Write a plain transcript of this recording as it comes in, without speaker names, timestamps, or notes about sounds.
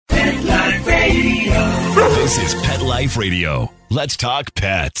This is Pet Life Radio. Let's talk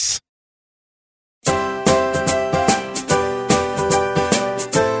pets.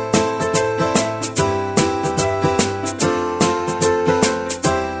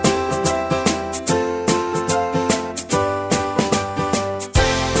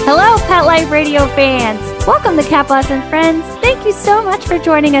 Hello, Pet Life Radio fans. Welcome to CatBoss and Friends. Thank you so much for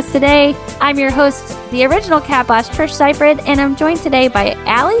joining us today. I'm your host, the original CatBoss, Trish Seifert, and I'm joined today by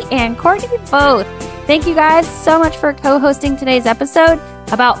Allie and Courtney both. Thank you guys so much for co-hosting today's episode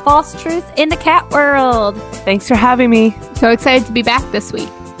about false truth in the cat world. Thanks for having me. So excited to be back this week.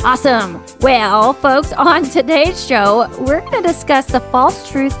 Awesome. Well, folks, on today's show, we're going to discuss the false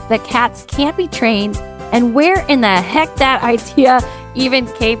truth that cats can't be trained and where in the heck that idea even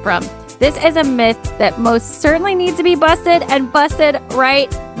came from. This is a myth that most certainly needs to be busted, and busted right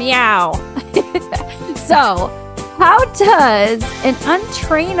meow. So, how does an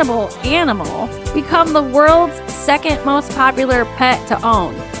untrainable animal become the world's second most popular pet to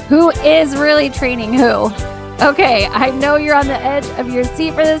own? Who is really training who? Okay, I know you're on the edge of your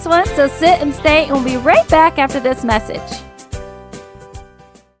seat for this one, so sit and stay, and we'll be right back after this message.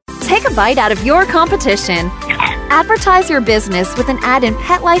 Take a bite out of your competition. Advertise your business with an ad in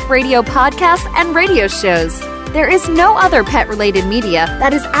Pet Life Radio podcasts and radio shows. There is no other pet-related media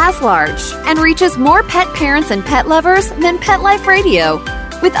that is as large and reaches more pet parents and pet lovers than Pet Life Radio.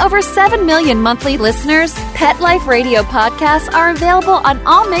 With over 7 million monthly listeners, Pet Life Radio podcasts are available on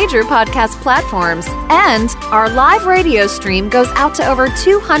all major podcast platforms, and our live radio stream goes out to over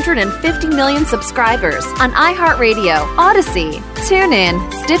 250 million subscribers on iHeartRadio, Odyssey, TuneIn,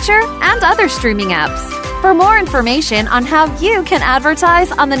 Stitcher, and other streaming apps. For more information on how you can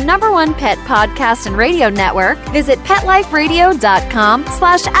advertise on the #1 pet podcast and radio network, visit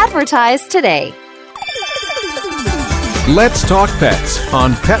PetLifeRadio.com/advertise today. Let's Talk Pets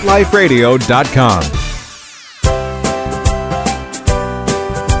on PetLifeRadio.com.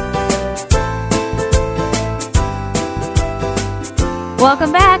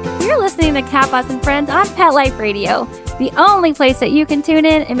 Welcome back. You're listening to CatBoss and Friends on Pet Life Radio, the only place that you can tune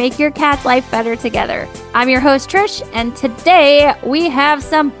in and make your cat's life better together. I'm your host, Trish, and today we have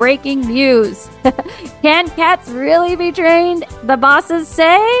some breaking news. Can cats really be trained? The bosses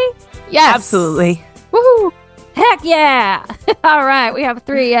say? Yes. Absolutely. Woohoo! Heck yeah! All right, we have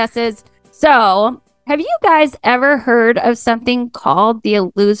 3 yeses. So, have you guys ever heard of something called the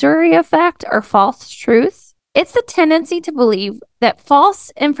illusory effect or false truth? It's the tendency to believe that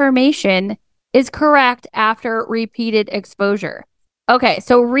false information is correct after repeated exposure. Okay,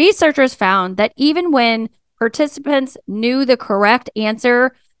 so researchers found that even when participants knew the correct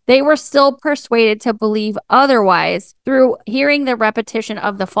answer, they were still persuaded to believe otherwise through hearing the repetition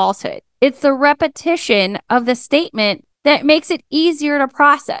of the falsehood. It's the repetition of the statement that makes it easier to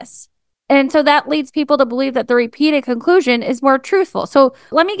process. And so that leads people to believe that the repeated conclusion is more truthful. So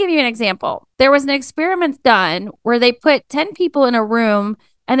let me give you an example. There was an experiment done where they put 10 people in a room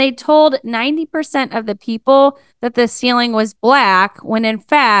and they told 90% of the people that the ceiling was black when in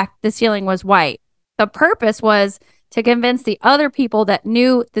fact the ceiling was white. The purpose was to convince the other people that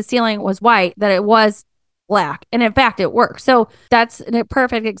knew the ceiling was white that it was black. And in fact, it worked. So that's a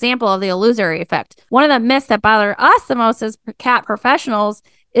perfect example of the illusory effect. One of the myths that bother us the most as cat professionals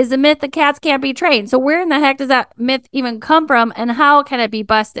is the myth that cats can't be trained. So where in the heck does that myth even come from, and how can it be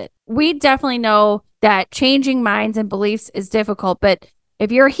busted? We definitely know that changing minds and beliefs is difficult, but if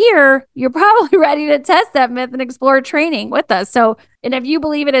you're here, you're probably ready to test that myth and explore training with us. So, and if you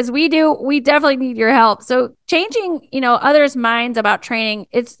believe it as we do, we definitely need your help. So changing, others' minds about training,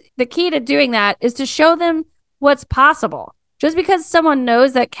 it's the key to doing that is to show them what's possible. Just because someone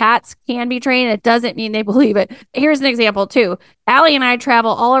knows that cats can be trained, it doesn't mean they believe it. Here's an example too. Allie and I travel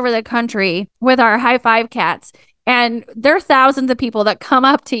all over the country with our high five cats. And there are thousands of people that come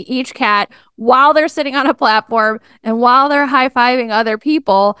up to each cat while they're sitting on a platform and while they're high-fiving other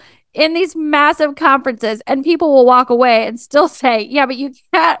people in these massive conferences. And people will walk away and still say, yeah, but you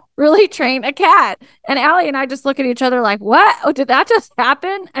can't really train a cat. And Allie and I just look at each other like, what? Oh, did that just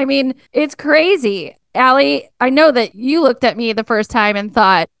happen? I mean, it's crazy. Allie, I know that you looked at me the first time and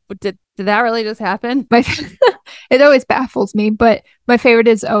thought, did that really just happen? It always baffles me, but my favorite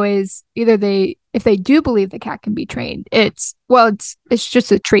is always either if they do believe the cat can be trained, it's just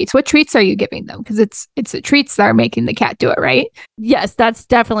the treats. What treats are you giving them? Because it's the treats that are making the cat do it, right? Yes, that's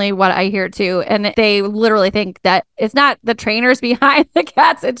definitely what I hear too. And they literally think that it's not the trainers behind the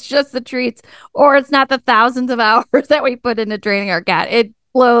cats, it's just the treats, or it's not the thousands of hours that we put into training our cat. It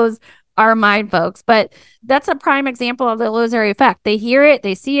blows our mind, folks. But that's a prime example of the illusory effect. They hear it,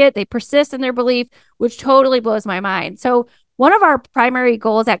 they see it, they persist in their belief, which totally blows my mind. So One of our primary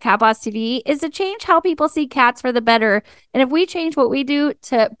goals at CatBoss TV is to change how people see cats for the better. And if we change what we do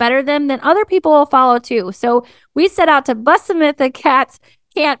to better them, then other people will follow too. So we set out to bust the myth that cats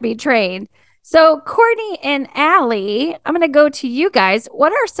can't be trained. So Courtney and Allie, I'm going to go to you guys.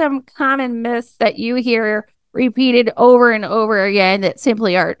 What are some common myths that you hear repeated over and over again that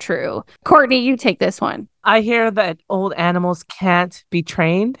simply aren't true? Courtney, you take this one. I hear that old animals can't be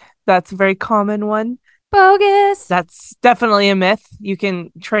trained. That's a very common one. Bogus. That's definitely a myth. You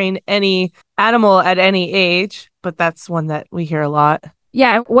can train any animal at any age, but that's one that we hear a lot.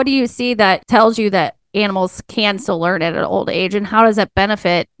 Yeah. What do you see that tells you that animals can still learn at an old age, and how does that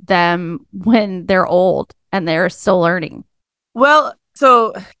benefit them when they're old and they're still learning? Well,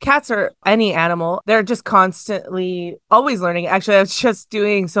 so cats are any animal. They're just constantly always learning. Actually, I was just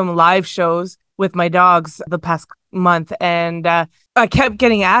doing some live shows with my dogs the past month, and I kept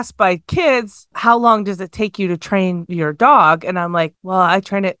getting asked by kids, how long does it take you to train your dog? And I'm like, well, I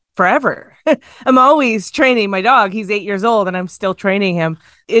train it forever. I'm always training my dog. He's 8 years old and I'm still training him.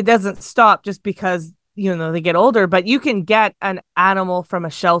 It doesn't stop just because, they get older, but you can get an animal from a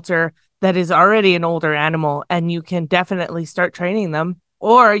shelter that is already an older animal and you can definitely start training them.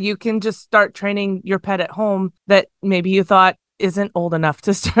 Or you can just start training your pet at home that maybe you thought isn't old enough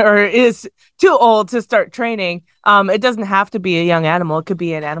to start, or is too old to start training. It doesn't have to be a young animal. It could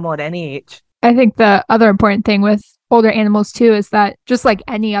be an animal at any age. I think the other important thing with older animals too is that just like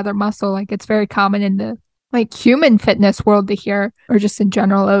any other muscle, like it's very common in the human fitness world to hear, or just in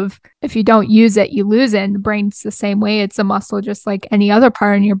general, of if you don't use it, you lose it. And the brain's the same way. It's a muscle just like any other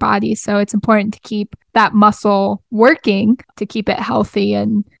part in your body. So it's important to keep that muscle working to keep it healthy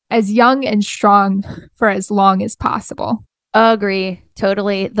and as young and strong for as long as possible. Agree.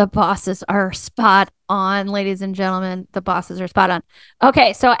 Totally. The bosses are spot on, ladies and gentlemen. The bosses are spot on.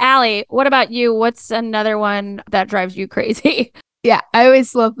 Okay. So Allie, what about you? What's another one that drives you crazy? Yeah, I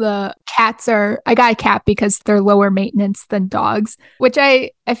always love I got a cat because they're lower maintenance than dogs, which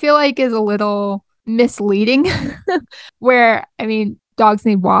I feel like is a little misleading where, dogs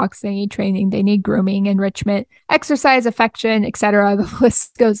need walks, they need training, they need grooming, enrichment, exercise, affection, etc. The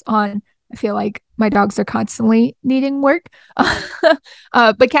list goes on. I feel like my dogs are constantly needing work,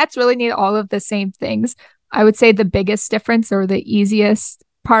 but cats really need all of the same things. I would say the biggest difference, or the easiest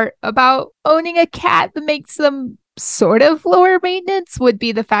part about owning a cat that makes them sort of lower maintenance, would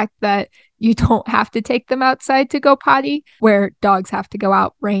be the fact that you don't have to take them outside to go potty, where dogs have to go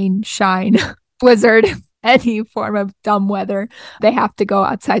out, rain, shine, blizzard, any form of dumb weather. They have to go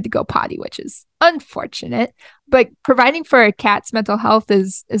outside to go potty, which is unfortunate. But providing for a cat's mental health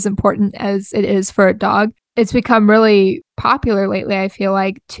is as important as it is for a dog. It's become really popular lately, I feel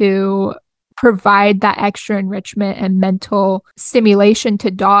like, to provide that extra enrichment and mental stimulation to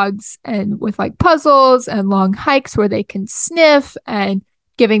dogs, and with puzzles and long hikes where they can sniff, and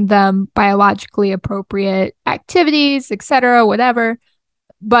giving them biologically appropriate activities, etc., whatever.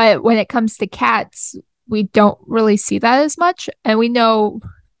 But when it comes to cats, we don't really see that as much. And we know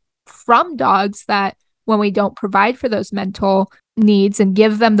from dogs that when we don't provide for those mental needs and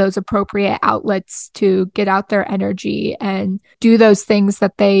give them those appropriate outlets to get out their energy and do those things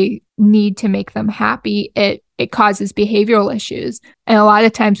that they need to make them happy, it causes behavioral issues. And a lot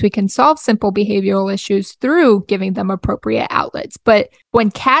of times we can solve simple behavioral issues through giving them appropriate outlets. But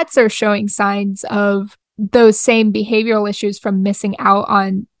when cats are showing signs of those same behavioral issues from missing out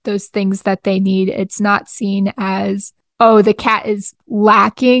on those things that they need, it's not seen as, oh, the cat is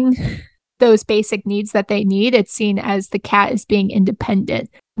lacking those basic needs that they need. It's seen as the cat is being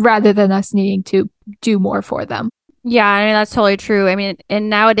independent rather than us needing to do more for them. Yeah, that's totally true. And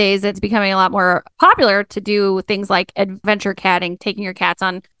nowadays it's becoming a lot more popular to do things like adventure catting, taking your cats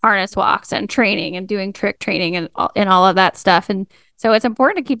on harness walks and training and doing trick training and all of that stuff. And so it's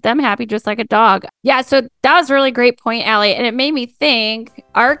important to keep them happy, just like a dog. Yeah, so that was a really great point, Allie. And it made me think,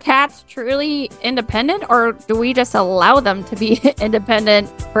 are cats truly independent, or do we just allow them to be independent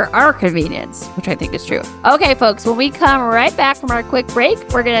for our convenience, which I think is true. Okay, folks, when we come right back from our quick break,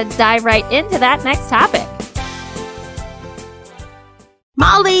 we're going to dive right into that next topic.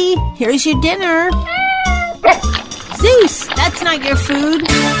 Molly, here's your dinner. Zeus, that's not your food.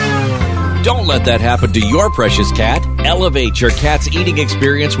 Don't let that happen to your precious cat. Elevate your cat's eating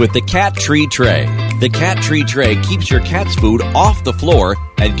experience with the Cat Tree Tray. The Cat Tree Tray keeps your cat's food off the floor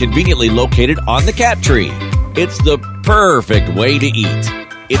and conveniently located on the cat tree. It's the perfect way to eat.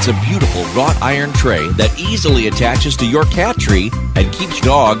 It's a beautiful wrought iron tray that easily attaches to your cat tree and keeps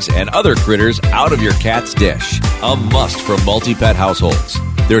dogs and other critters out of your cat's dish. A must for multi-pet households.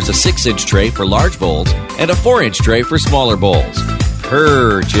 There's a 6-inch tray for large bowls and a 4-inch tray for smaller bowls.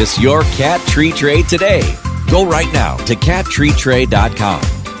 Purchase your Cat Tree Tray today. Go right now to cattreetray.com.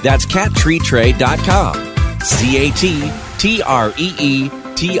 That's cattreetray.com.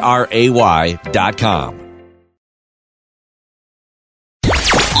 CatTreeTray.com.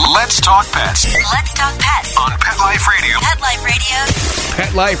 Let's talk pets Let's talk pets on Pet Life Radio. Pet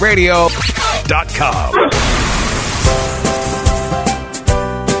Life Radio. PetLifeRadio.com.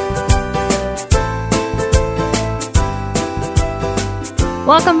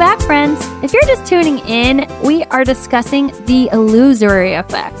 Welcome back, friends. If you're just tuning in, we are discussing the illusory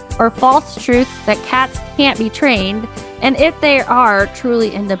effect, or false truths that cats can't be trained, and if they are truly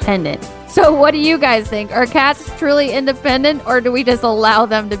independent. So what do you guys think? Are cats truly independent, or do we just allow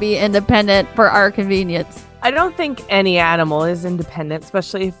them to be independent for our convenience? I don't think any animal is independent,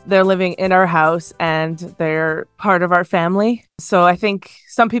 especially if they're living in our house and they're part of our family. So I think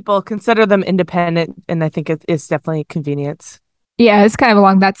some people consider them independent, and I think it's definitely convenience. Yeah, it's kind of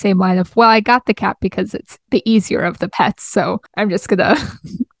along that same line of, well, I got the cat because it's the easier of the pets. So I'm just going to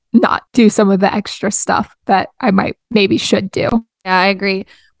not do some of the extra stuff that I maybe should do. Yeah, I agree.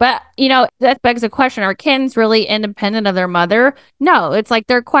 But, that begs the question, are kittens really independent of their mother? No, it's like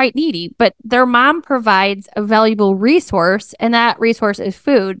they're quite needy, but their mom provides a valuable resource, and that resource is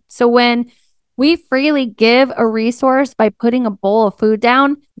food. So when we freely give a resource by putting a bowl of food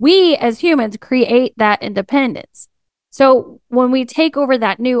down, we as humans create that independence. So when we take over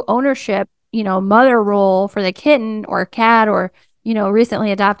that new ownership, mother role for the kitten or cat or,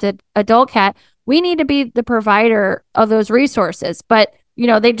 recently adopted adult cat, we need to be the provider of those resources. But,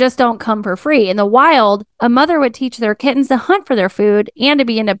 they just don't come for free. In the wild, a mother would teach their kittens to hunt for their food and to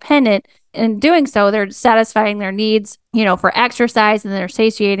be independent. In doing so, they're satisfying their needs, for exercise, and they're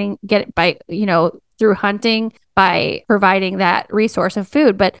satiating, through hunting, by providing that resource of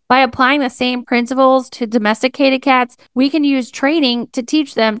food. But by applying the same principles to domesticated cats, we can use training to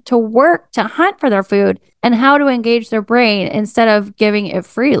teach them to work to hunt for their food and how to engage their brain instead of giving it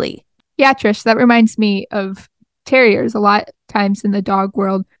freely. Yeah, Trish, that reminds me of terriers. A lot of times in the dog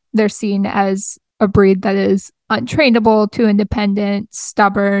world, they're seen as a breed that is untrainable, too independent,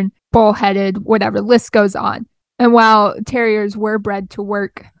 stubborn, bullheaded, whatever, list goes on. And while terriers were bred to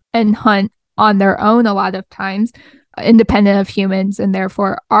work and hunt on their own a lot of times, independent of humans, and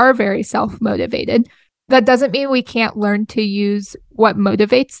therefore are very self-motivated, that doesn't mean we can't learn to use what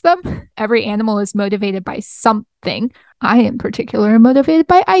motivates them. Every animal is motivated by something. I, in particular, am motivated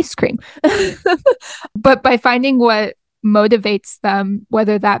by ice cream. But by finding what motivates them,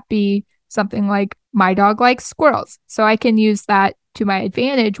 whether that be something like my dog likes squirrels, so I can use that to my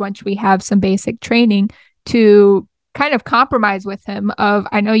advantage once we have some basic training to kind of compromise with him of,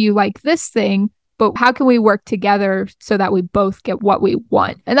 I know you like this thing, but how can we work together so that we both get what we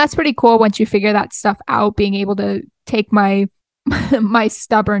want? And that's pretty cool once you figure that stuff out, being able to take my my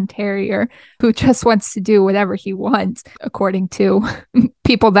stubborn terrier who just wants to do whatever he wants, according to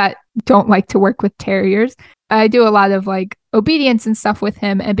people that don't like to work with terriers. I do a lot of obedience and stuff with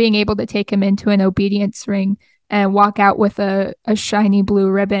him, and being able to take him into an obedience ring and walk out with a shiny blue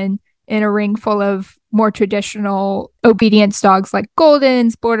ribbon in a ring full of more traditional obedience dogs like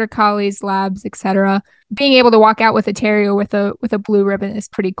Goldens, Border Collies, Labs, etc. Being able to walk out with a terrier with a blue ribbon is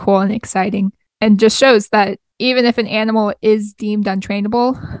pretty cool and exciting, and just shows that even if an animal is deemed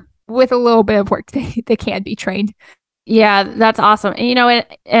untrainable, with a little bit of work, they can be trained. Yeah, that's awesome.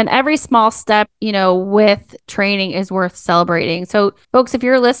 And every small step, with training is worth celebrating. So folks, if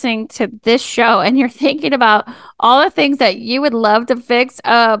you're listening to this show and you're thinking about all the things that you would love to fix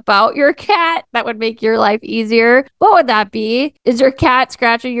about your cat that would make your life easier, what would that be? Is your cat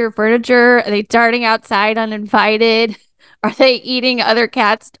scratching your furniture? Are they darting outside uninvited? Are they eating other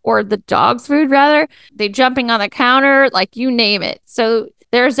cats or the dog's food rather? Are they jumping on the counter? You name it. So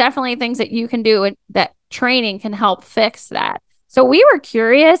there's definitely things that you can do that training can help fix that. So we were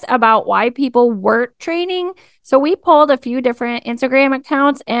curious about why people weren't training. So we pulled a few different Instagram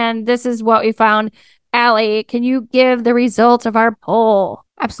accounts, and this is what we found. Allie, can you give the results of our poll?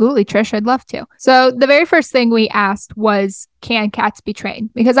 Absolutely, Trish. I'd love to. So the very first thing we asked was, can cats be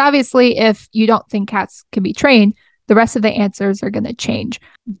trained? Because obviously, if you don't think cats can be trained, the rest of the answers are going to change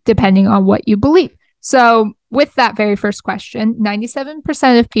depending on what you believe. So with that very first question,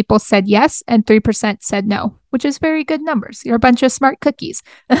 97% of people said yes and 3% said no, which is very good numbers. You're a bunch of smart cookies.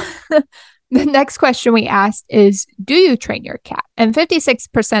 The next question we asked is, do you train your cat? And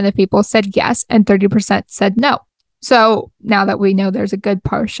 56% of people said yes and 30% said no. So now that we know there's a good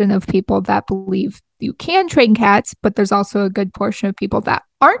portion of people that believe you can train cats, but there's also a good portion of people that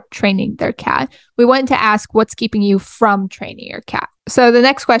aren't training their cat, we wanted to ask, what's keeping you from training your cat? So the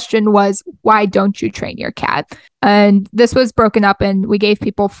next question was, why don't you train your cat? And this was broken up and we gave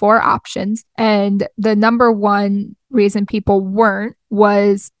people 4 options. And the number one reason people weren't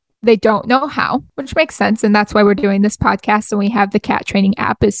was they don't know how, which makes sense. And that's why we're doing this podcast. And we have the cat training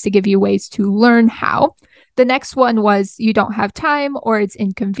app is to give you ways to learn how. The next one was you don't have time or it's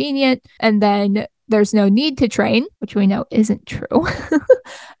inconvenient. And then there's no need to train, which we know isn't true.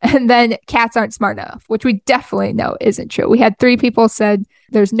 And then cats aren't smart enough, which we definitely know isn't true. We had 3 people said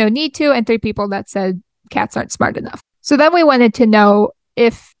there's no need to, and 3 people that said cats aren't smart enough. So then we wanted to know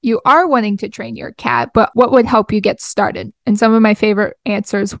if you are wanting to train your cat, but what would help you get started? And some of my favorite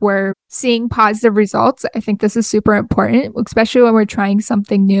answers were seeing positive results. I think this is super important, especially when we're trying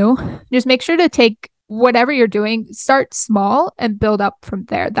something new. Just make sure to take whatever you're doing, start small and build up from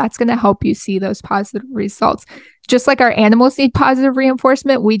there. That's going to help you see those positive results. Just like our animals need positive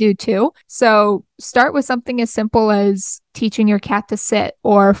reinforcement, we do too. So start with something as simple as teaching your cat to sit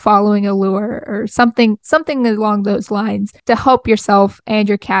or following a lure or something along those lines to help yourself and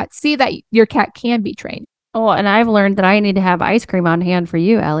your cat see that your cat can be trained. Oh, and I've learned that I need to have ice cream on hand for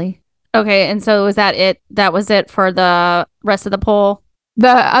you, Ellie. Okay, and so was that it? That was it for the rest of the poll? The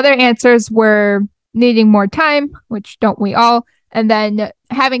other answers were needing more time, which don't we all? And then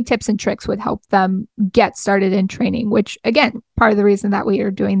having tips and tricks would help them get started in training, which again, part of the reason that we are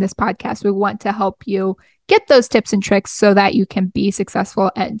doing this podcast, we want to help you get those tips and tricks so that you can be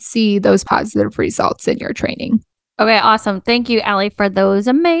successful and see those positive results in your training. Okay, awesome. Thank you, Allie, for those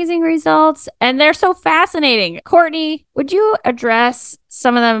amazing results. And they're so fascinating. Courtney, would you address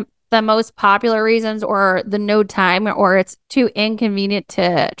some of the most popular reasons, or the no time, or it's too inconvenient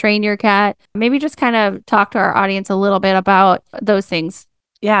to train your cat? Maybe just kind of talk to our audience a little bit about those things.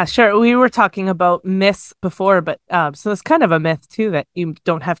 Yeah, sure. We were talking about myths before, but so it's kind of a myth too that you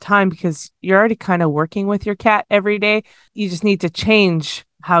don't have time because you're already kind of working with your cat every day. You just need to change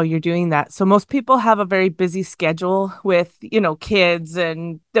how you're doing that. So most people have a very busy schedule with, kids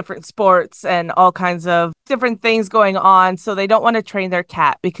and different sports and all kinds of different things going on. So they don't want to train their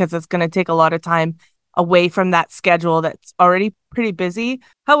cat because it's going to take a lot of time away from that schedule that's already pretty busy.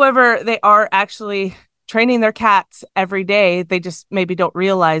 However, they are actually training their cats every day. They just maybe don't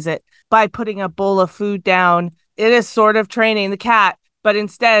realize it. By putting a bowl of food down, it is sort of training the cat, but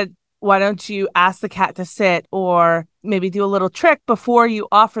instead, why don't you ask the cat to sit or maybe do a little trick before you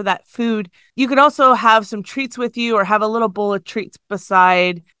offer that food? You could also have some treats with you or have a little bowl of treats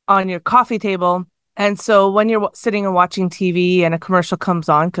beside on your coffee table. And so when you're sitting and watching TV and a commercial comes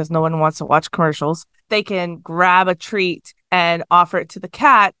on, because no one wants to watch commercials, they can grab a treat and offer it to the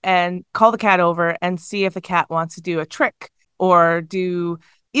cat and call the cat over and see if the cat wants to do a trick or do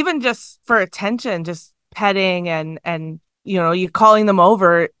even just for attention, just petting and you calling them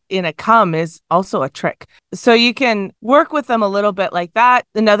over in a come is also a trick. So you can work with them a little bit like that.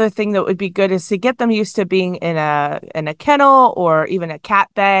 Another thing that would be good is to get them used to being in a kennel or even a cat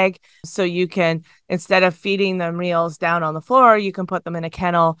bag. So you can, instead of feeding them meals down on the floor, you can put them in a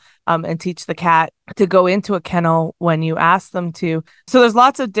kennel and teach the cat to go into a kennel when you ask them to. So there's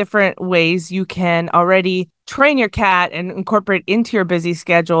lots of different ways you can already train your cat and incorporate into your busy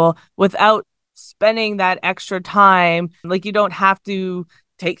schedule without spending that extra time. Like you don't have to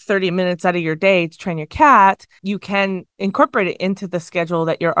take 30 minutes out of your day to train your cat. You can incorporate it into the schedule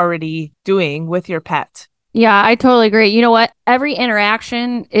that you're already doing with your pet. Yeah, I totally agree. You know what? Every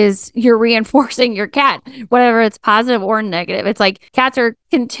interaction is you're reinforcing your cat, whether it's positive or negative. It's like cats are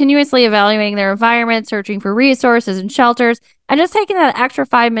continuously evaluating their environment, searching for resources and shelters, and just taking that extra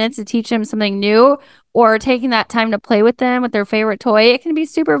 5 minutes to teach them something new or taking that time to play with them with their favorite toy, it can be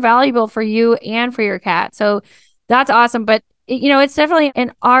super valuable for you and for your cat. So that's awesome. But it's definitely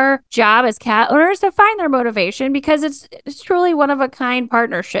in our job as cat owners to find their motivation because it's truly one of a kind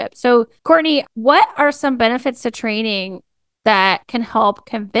partnership. So, Courtney, what are some benefits to training that can help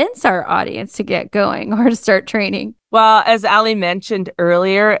convince our audience to get going or to start training? Well, as Ali mentioned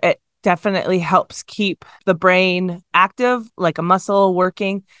earlier, it definitely helps keep the brain active, like a muscle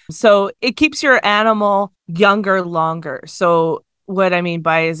working. So it keeps your animal younger longer. So what I mean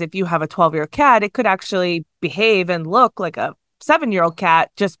by is if you have a 12-year-old cat, it could actually behave and look like a 7-year-old cat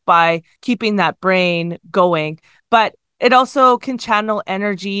just by keeping that brain going. But it also can channel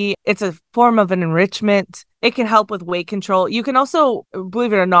energy. It's a form of an enrichment. It can help with weight control. You can also,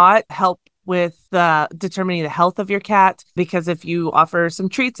 believe it or not, help with determining the health of your cat, because if you offer some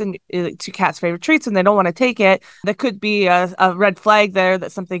treats and to cat's favorite treats and they don't want to take it, that could be a red flag there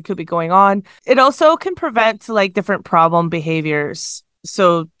that something could be going on. It also can prevent like different problem behaviors.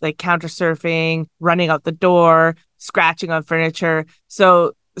 So like counter surfing, running out the door, scratching on furniture.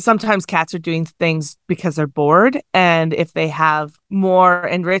 So sometimes cats are doing things because they're bored. And if they have more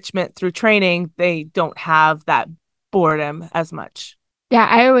enrichment through training, they don't have that boredom as much. Yeah,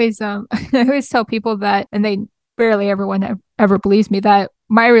 I always I always tell people that, and they barely everyone ever believes me, that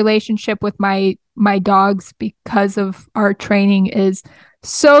my relationship with my dogs because of our training is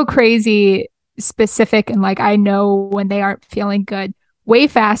so crazy specific, and like I know when they aren't feeling good way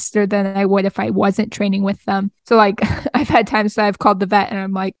faster than I would if I wasn't training with them. So like I've had times that I've called the vet and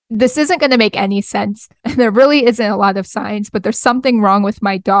I'm like, this isn't going to make any sense. And there really isn't a lot of signs, but there's something wrong with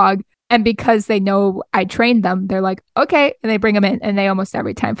my dog. And because they know I trained them, they're like, okay. And they bring them in and they almost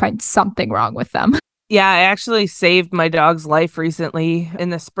every time find something wrong with them. Yeah, I actually saved my dog's life recently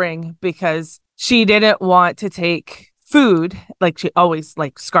in the spring because she didn't want to take food. Like she always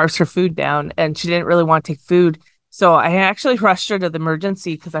like scarfs her food down and she didn't really want to take food. So I actually rushed her to the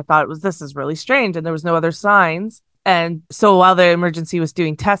emergency because I thought this is really strange and there was no other signs. And so while the emergency was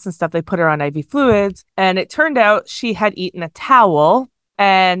doing tests and stuff, they put her on IV fluids and it turned out she had eaten a towel.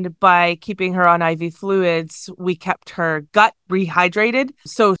 And by keeping her on IV fluids, we kept her gut rehydrated.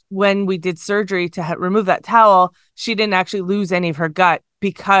 So when we did surgery to remove that towel, she didn't actually lose any of her gut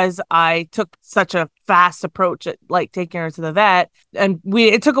because I took such a fast approach at like taking her to the vet. And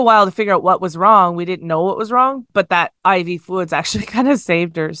it took a while to figure out what was wrong. We didn't know what was wrong, but that IV fluids actually kind of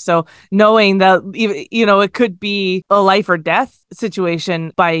saved her. So knowing that, it could be a life or death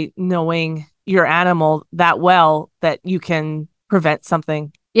situation by knowing your animal that well that you can prevent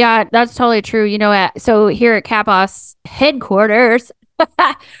something. Yeah, that's totally true. So here at CatBoss headquarters,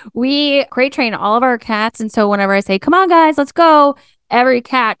 we crate train all of our cats. And so whenever I say, come on, guys, let's go, every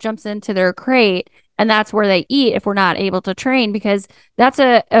cat jumps into their crate. And that's where they eat if we're not able to train, because that's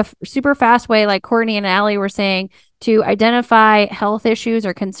a super fast way, like Courtney and Allie were saying, to identify health issues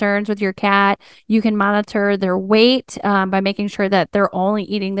or concerns with your cat. You can monitor their weight by making sure that they're only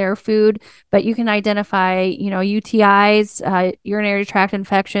eating their food, but you can identify, UTIs, urinary tract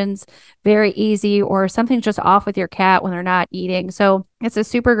infections, very easy, or something's just off with your cat when they're not eating. So it's a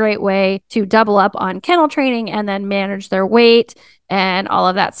super great way to double up on kennel training and then manage their weight and all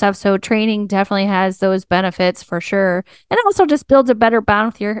of that stuff. So training definitely has those benefits for sure. And it also just builds a better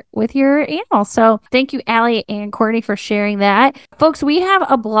bond with your animal. So thank you, Allie and Courtney, for sharing that. Folks, we have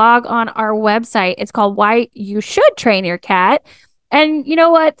a blog on our website. It's called Why You Should Train Your Cat. And you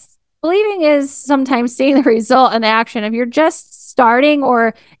know what? Believing is sometimes seeing the result in action. If you're just starting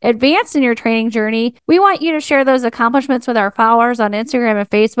or advanced in your training journey, we want you to share those accomplishments with our followers on Instagram and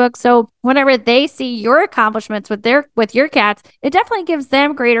Facebook. So whenever they see your accomplishments with your cats, it definitely gives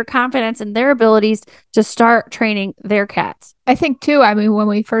them greater confidence in their abilities to start training their cats. I think too, when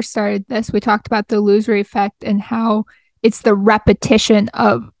we first started this, we talked about the illusory effect and how it's the repetition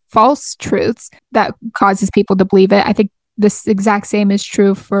of false truths that causes people to believe it. I think this exact same is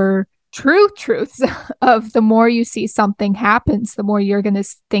true for true truths of the more you see something happens, the more you're going to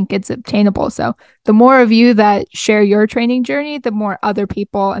think it's obtainable. So the more of you that share your training journey, the more other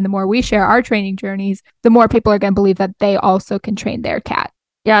people, and the more we share our training journeys, the more people are going to believe that they also can train their cat.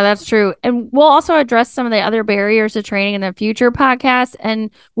 Yeah, that's true. And we'll also address some of the other barriers to training in the future podcasts.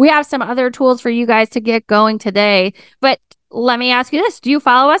 And we have some other tools for you guys to get going today. But let me ask you this. Do you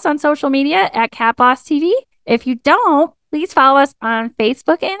follow us on social media at CatBoss TV? If you don't, please follow us on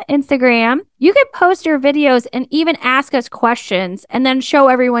Facebook and Instagram. You can post your videos and even ask us questions and then show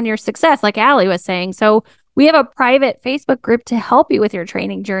everyone your success, like Allie was saying. So we have a private Facebook group to help you with your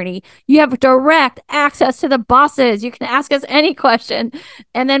training journey. You have direct access to the bosses. You can ask us any question.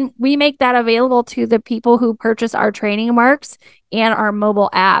 And then we make that available to the people who purchase our training marks and our mobile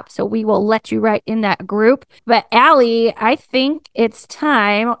app. So we will let you right in that group. But Allie, I think it's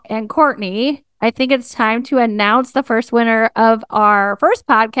time, and Courtney, I think it's time to announce the first winner of our first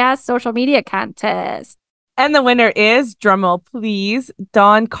podcast social media contest. And the winner is, drumroll please,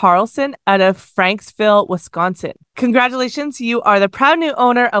 Dawn Carlson out of Franksville, Wisconsin. Congratulations, you are the proud new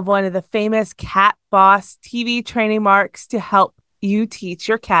owner of one of the famous CatBoss TV training marks to help you teach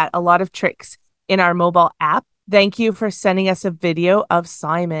your cat a lot of tricks in our mobile app. Thank you for sending us a video of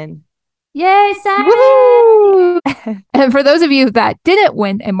Simon. Yay, Simon! Woo! And for those of you that didn't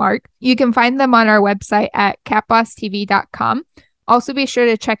win a mark, you can find them on our website at catbosstv.com. Also, be sure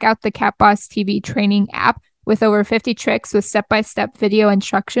to check out the CatBoss TV training app with over 50 tricks with step-by-step video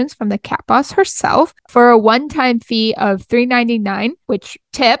instructions from the CatBoss herself for a one-time fee of $3.99, which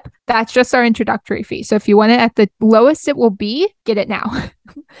tip, that's just our introductory fee. So if you want it at the lowest it will be, get it now.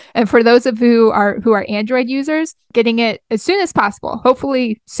 And for those of you who are Android users, getting it as soon as possible,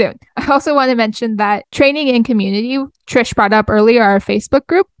 hopefully soon. I also want to mention that training in community, Trish brought up earlier, our Facebook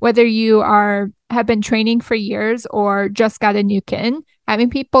group, whether you have been training for years or just got a new kitten, Having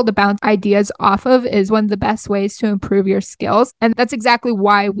people to bounce ideas off of is one of the best ways to improve your skills. And that's exactly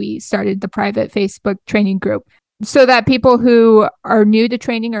why we started the private Facebook training group. So that people who are new to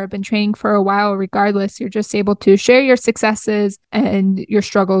training or have been training for a while, regardless, you're just able to share your successes and your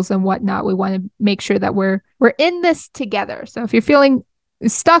struggles and whatnot. We want to make sure that we're in this together. So if you're feeling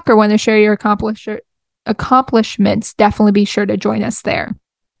stuck or want to share your accomplishments, definitely be sure to join us there.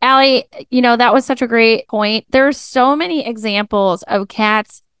 Allie, that was such a great point. There's so many examples of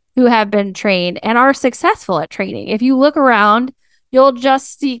cats who have been trained and are successful at training. If you look around, you'll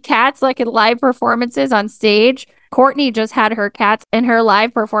just see cats like in live performances on stage. Courtney just had her cats in her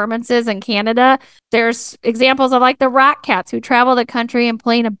live performances in Canada. There's examples of like the rock cats who travel the country and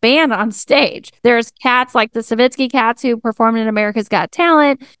play in a band on stage. There's cats like the Savitsky cats who performed in America's Got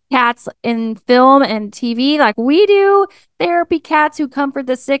Talent, cats in film and TV like we do, therapy cats who comfort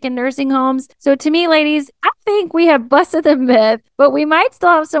the sick in nursing homes. So to me, ladies, I think we have busted the myth, but we might still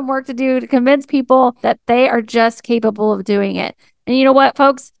have some work to do to convince people that they are just capable of doing it. And you know what,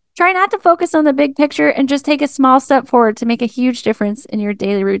 folks? Try not to focus on the big picture and just take a small step forward to make a huge difference in your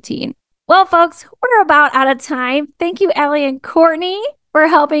daily routine. Well, folks, we're about out of time. Thank you, Allie and Courtney, for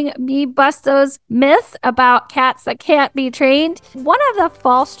helping me bust those myths about cats that can't be trained. One of the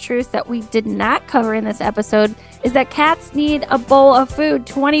false truths that we did not cover in this episode is that cats need a bowl of food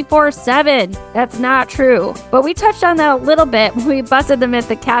 24/7. That's not true. But we touched on that a little bit when we busted the myth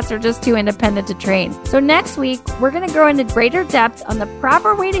that cats are just too independent to train. So next week, we're going to go into greater depth on the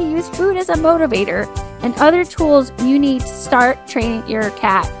proper way to use food as a motivator and other tools you need to start training your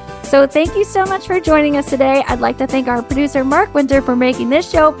cat. So thank you so much for joining us today. I'd like to thank our producer, Mark Winter, for making this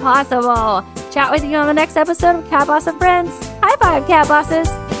show possible. Chat with you on the next episode of CatBoss and Friends. High five, Cat Bosses.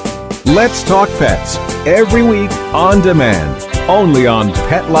 Let's Talk Pets, every week on demand, only on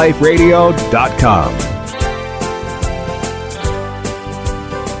PetLifeRadio.com.